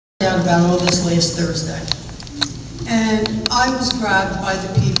Out about all this last Thursday, and I was grabbed by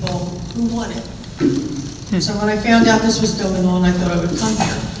the people who won it. So when I found out this was going on, I thought I would come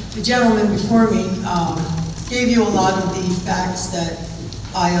here. The gentleman before me gave you a lot of the facts that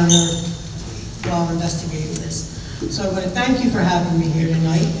I unearthed while investigating this. So I want to thank you for having me here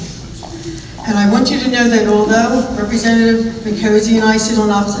tonight. And I want you to know that although Representative Micosi and I sit on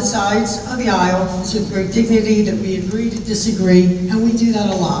opposite sides of the aisle, it's with great dignity that we agree to disagree, and we do that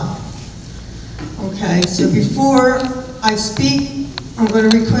a lot. Okay, so before I speak, I'm going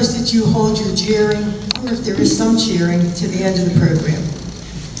to request that you hold your cheering, or if there is some cheering, to the end of the program.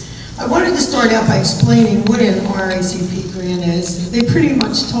 I wanted to start out by explaining what an RACP grant is. They pretty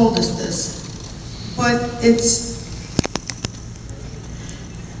much told us this, but it's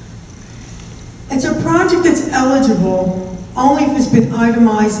a project that's eligible only if it's been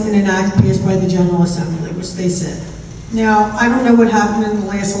itemized in an act passed by the General Assembly, which they said. Now, I don't know what happened in the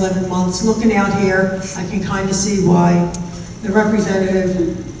last 11 months. Looking out here, I can kind of see why the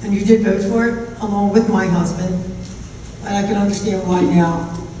representative, and you did vote for it, along with my husband, and I can understand why now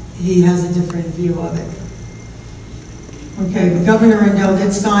he has a different view of it. Okay, but Governor Rendell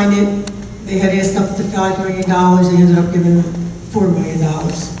did sign it. They had asked up to $5 million. They ended up giving $4 million.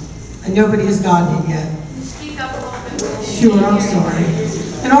 And nobody has gotten it yet. Speak up a little bit. Sure, I'm sorry.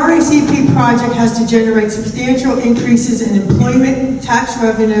 An RACP project has to generate substantial increases in employment, tax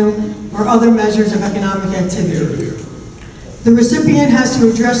revenue, or other measures of economic activity. The recipient has to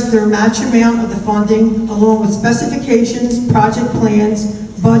address their match amount of the funding, along with specifications, project plans,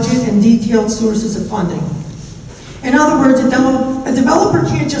 budget, and detailed sources of funding. In other words, a developer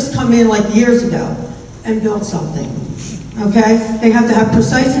can't just come in like years ago and build something. Okay? They have to have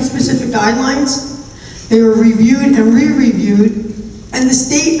precise and specific guidelines. They are reviewed and re-reviewed, and the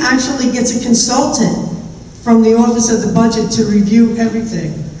state actually gets a consultant from the Office of the Budget to review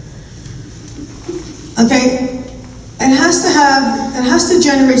everything. Okay? It has to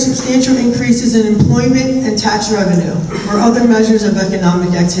generate substantial increases in employment and tax revenue or other measures of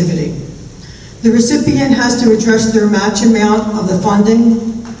economic activity. The recipient has to address their match amount of the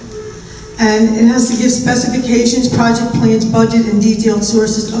funding, and it has to give specifications, project plans, budget, and detailed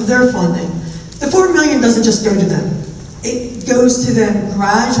sources of their funding. The $4 million doesn't just go to them. It goes to them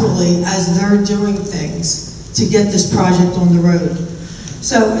gradually as they're doing things to get this project on the road.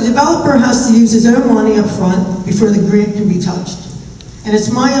 So a developer has to use his own money up front before the grant can be touched. And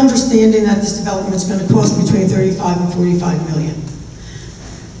it's my understanding that this development is going to cost between $35 and $45 million.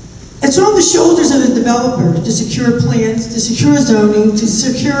 It's on the shoulders of the developer to secure plans, to secure zoning, to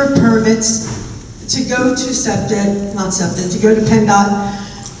secure permits, to go to to go to PennDOT,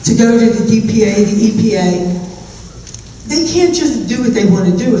 to go to the DPA, the EPA. They can't just do what they want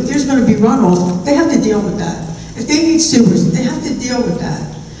to do. If there's going to be runoff, they have to deal with that. If they need sewers, they have to deal with that.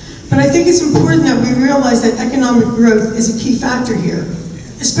 But I think it's important that we realize that economic growth is a key factor here,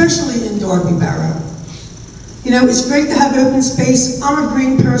 especially in Darby Borough. You know, it's great to have open space. I'm a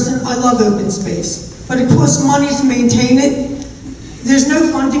green person. I love open space. But it costs money to maintain it. There's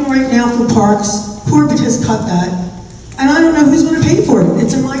no funding right now for parks. Corbett has cut that. And I don't know who's going to pay for it.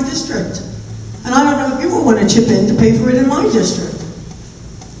 It's in my district. And I don't know if you will want to chip in to pay for it in my district.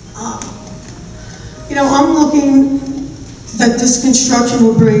 You know, I'm looking that this construction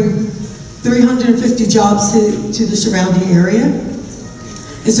will bring 350 jobs to the surrounding area.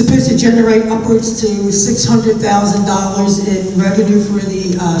 It's supposed to generate upwards to $600,000 in revenue for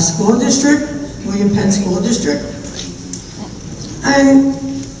the school district, William Penn School District. And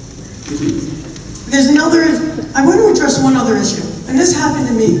I want to address one other issue, and this happened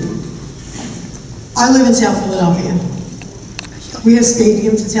to me. I live in South Philadelphia. We have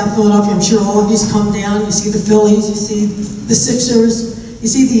stadiums in South Philadelphia. I'm sure all of you come down, you see the Phillies, you see the Sixers, you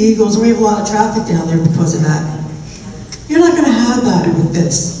see the Eagles, and we have a lot of traffic down there because of that. You're not going to have that with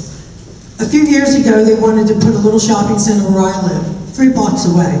this. A few years ago, they wanted to put a little shopping center where I live, 3 blocks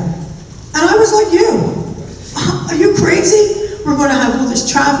away. And I was like you. Are you crazy? We're going to have all this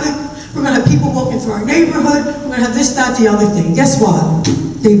traffic. We're going to have people walking through our neighborhood. We're going to have this, that, the other thing. Guess what?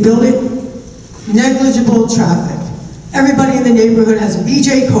 They built it. Negligible traffic. Everybody in the neighborhood has a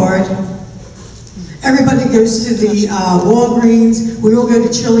BJ card. Everybody goes to the Walgreens. We all go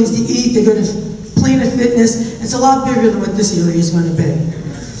to Chili's to eat. They go to Planet Fitness. It's a lot bigger than what this area is going to be.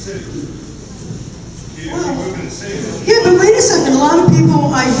 Well, yeah, but wait a second. A lot of people,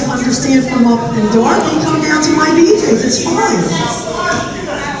 I understand, from up in Darby come down to my BJ's. It's fine.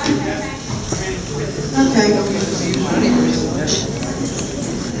 Okay.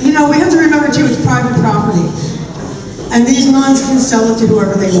 You know, we have to remember too, it's private property. And these nuns can sell it to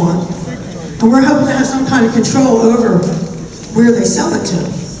whoever they want. And we're hoping to have some kind of control over where they sell it to.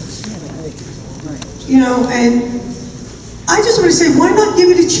 you know, and I just want to say, why not give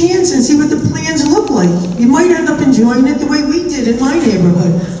it a chance and see what the plans look like? You might end up enjoying it the way we did in my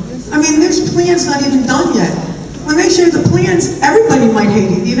neighborhood. I mean, there's plans not even done yet. When they show the plans, everybody might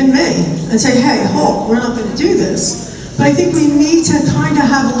hate it, even me, and say, hey, halt, we're not going to do this. But I think we need to kind of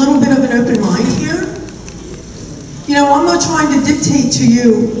have a little bit of an open mind here. You know, I'm not trying to dictate to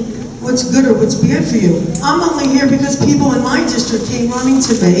you what's good or what's bad for you. I'm only here because people in my district came running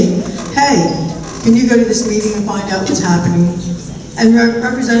to me, hey, can you go to this meeting and find out what's happening? And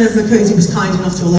Representative McCosey was kind enough to allow